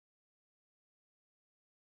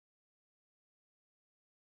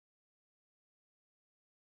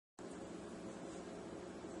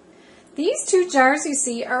These 2 jars you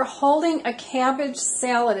see are holding a cabbage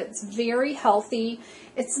salad. It's very healthy.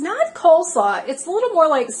 It's not coleslaw. It's a little more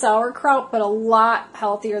like sauerkraut, but a lot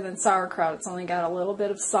healthier than sauerkraut. It's only got a little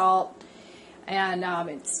bit of salt. And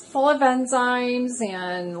it's full of enzymes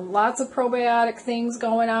and lots of probiotic things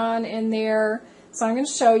going on in there. So I'm going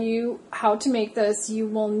to show you how to make this. You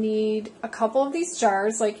will need a couple of these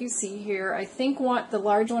jars like you see here. I think the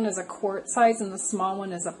large one is a quart size and the small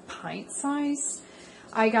one is a pint size.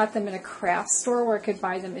 I got them in a craft store where I could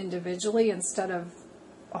buy them individually instead of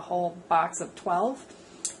a whole box of 12.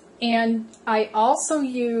 And I also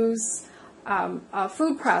use a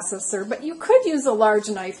food processor, but you could use a large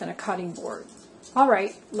knife and a cutting board. All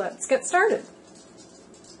right, let's get started.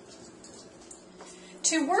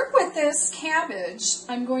 To work with this cabbage,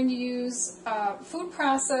 I'm going to use a food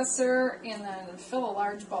processor and then fill a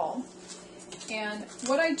large bowl. And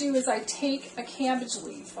what I do is I take a cabbage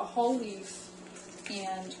leaf, a whole leaf,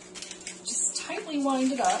 and just tightly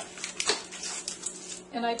wind it up.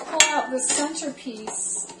 And I pull out the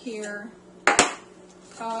centerpiece here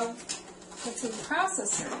of the food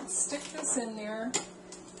processor and stick this in there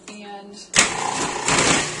and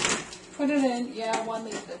put it in, one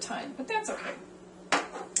leaf at a time, but that's okay.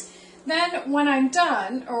 Then when I'm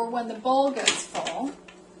done, or when the bowl gets full,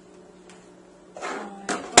 I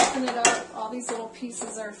open it up. All these little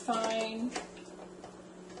pieces are fine.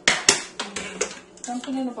 Dump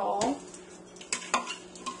it in a bowl.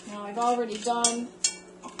 Now I've already done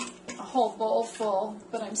a whole bowl full,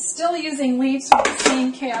 but I'm still using leaves with the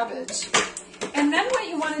same cabbage. And then what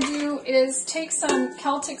you want to do is take some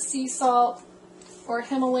Celtic sea salt or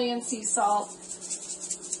Himalayan sea salt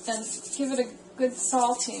and give it a good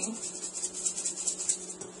salting.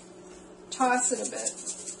 Toss it a bit.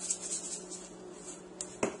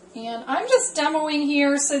 And I'm just demoing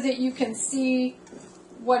here so that you can see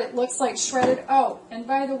what it looks like shredded. Oh, and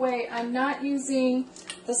by the way, I'm not using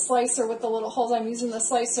the slicer with the little holes. I'm using the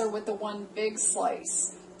slicer with the one big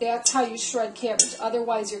slice. That's how you shred cabbage.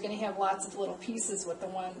 Otherwise, you're going to have lots of little pieces with the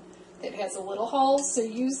one that has a little hole. So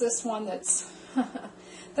use this one that's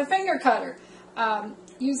the finger cutter.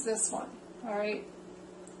 Use this one, all right?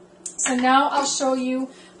 So now I'll show you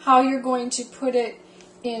how you're going to put it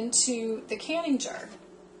into the canning jar.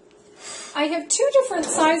 I have 2 different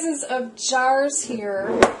sizes of jars here.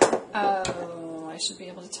 I should be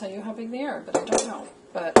able to tell you how big they are, but I don't know.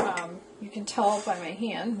 But you can tell by my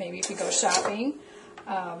hand, maybe if you go shopping,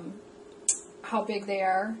 how big they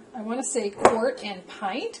are. I want to say quart and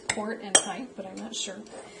pint, but I'm not sure.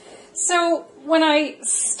 So when I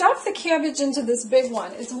stuff the cabbage into this big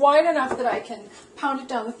one, it's wide enough that I can pound it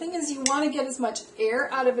down. The thing is, you want to get as much air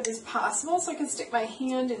out of it as possible, so I can stick my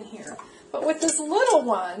hand in here. But with this little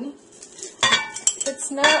one,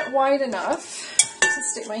 it's not wide enough to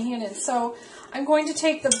stick my hand in. So I'm going to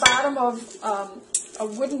take the bottom of a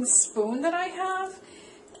wooden spoon that I have,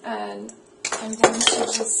 and I'm going to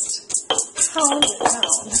just pound it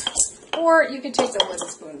down. Or you could take the wooden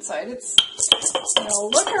spoon side. It's,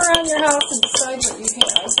 look around your house and decide what you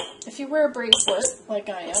have. If you wear a bracelet, like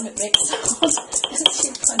I am, it makes sound as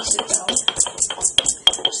you punch it down.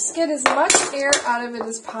 Just get as much air out of it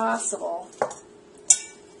as possible.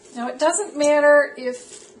 Now, it doesn't matter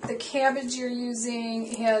if the cabbage you're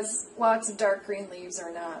using has lots of dark green leaves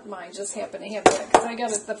or not. Mine just happened to have that because I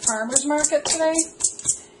got it at the farmer's market today.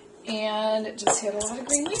 And it just had a lot of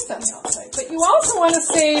green leaves on the outside. But you also want to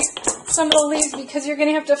save some of the leaves because you're going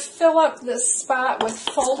to have to fill up this spot with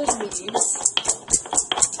folded leaves.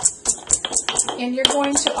 And you're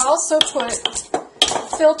going to also put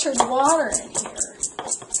filtered water in here.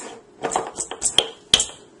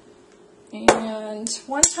 And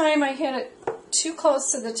one time I had it too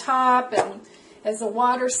close to the top, and as the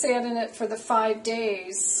water sat in it for the 5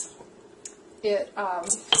 days, it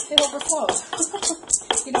overflowed.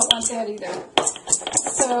 You don't want that either.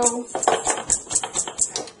 So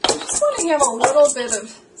you just want to have a little bit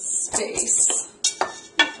of space.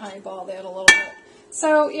 Eyeball that a little bit.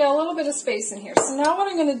 So yeah, a little bit of space in here. So now what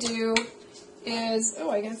I'm going to do is,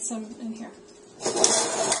 I got some in here.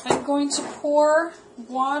 I'm going to pour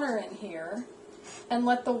water in here and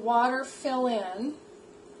let the water fill in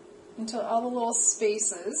into all the little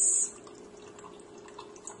spaces.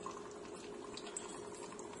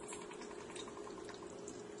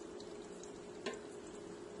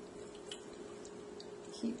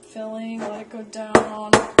 Keep filling, let it go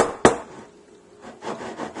down.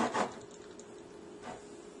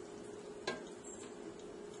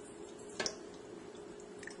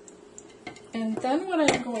 And then what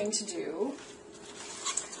I'm going to do,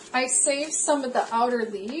 I saved some of the outer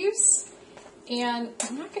leaves, and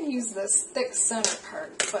I'm not going to use this thick center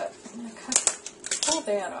part, but I'm going to pull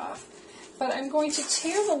that off. but I'm going to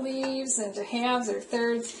tear the leaves into halves or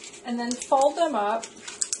thirds and then fold them up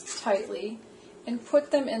tightly and put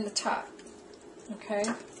them in the top. Okay?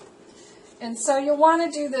 And so you'll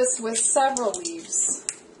want to do this with several leaves.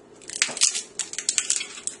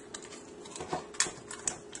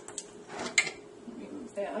 Let me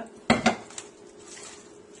move that.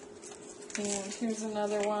 And here's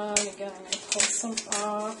another one. Again, I'm going to pull some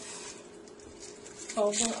off,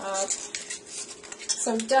 fold them up.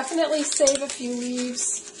 So definitely save a few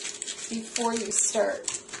leaves before you start.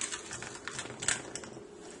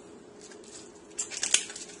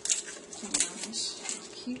 And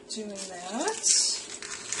keep doing that.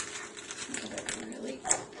 Get it really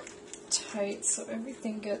tight so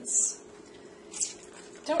everything gets...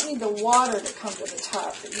 Don't need the water to come to the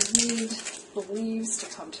top, but you need the leaves to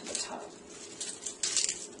come to the top.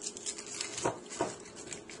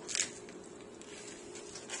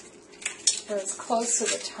 Or as close to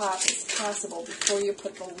the top as possible before you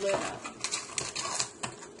put the lid on.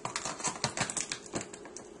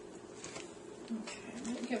 Okay, I'm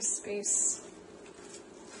going to give space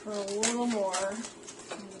for a little more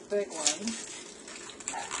in the big one.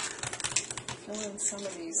 Fill in some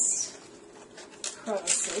of these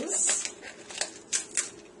crevices.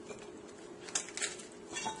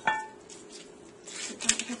 You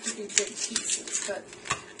don't have to do big pieces, but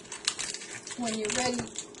when you're ready,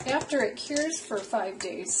 after it cures for 5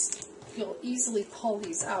 days, you'll easily pull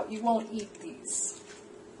these out. You won't eat these.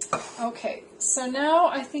 Okay, so now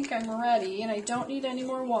I think I'm ready, and I don't need any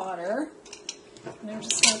more water. And I'm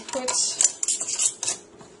just going to put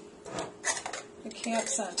the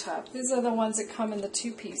caps on top. These are the ones that come in the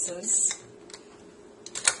 2 pieces.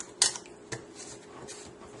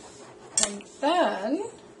 And then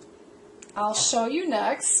I'll show you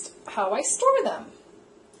next how I store them.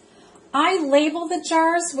 I label the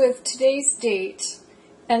jars with today's date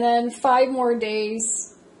and then 5 more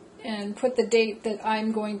days and put the date that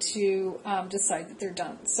I'm going to decide that they're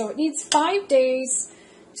done. So it needs 5 days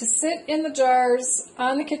to sit in the jars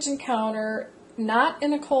on the kitchen counter, not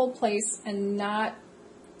in a cold place and not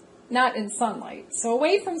in sunlight. So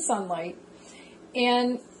away from sunlight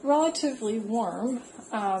and relatively warm.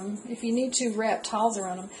 If you need to, wrap towels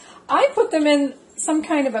around them. I put them in some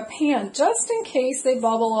kind of a pan just in case they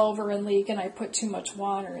bubble over and leak and I put too much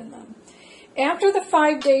water in them. After the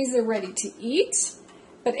 5 days, they're ready to eat,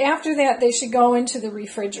 but after that, they should go into the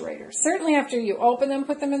refrigerator. Certainly after you open them,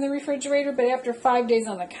 put them in the refrigerator, but after 5 days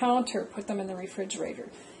on the counter, put them in the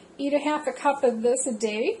refrigerator. Eat a half a cup of this a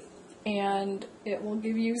day, and it will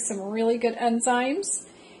give you some really good enzymes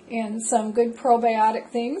and some good probiotic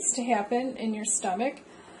things to happen in your stomach.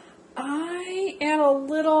 I add a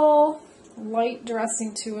little light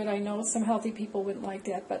dressing to it. I know some healthy people wouldn't like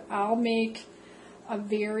that, but I'll make a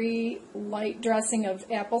very light dressing of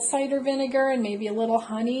apple cider vinegar and maybe a little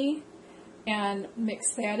honey and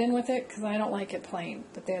mix that in with it because I don't like it plain,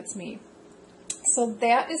 but that's me. So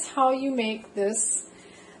that is how you make this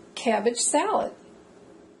cabbage salad.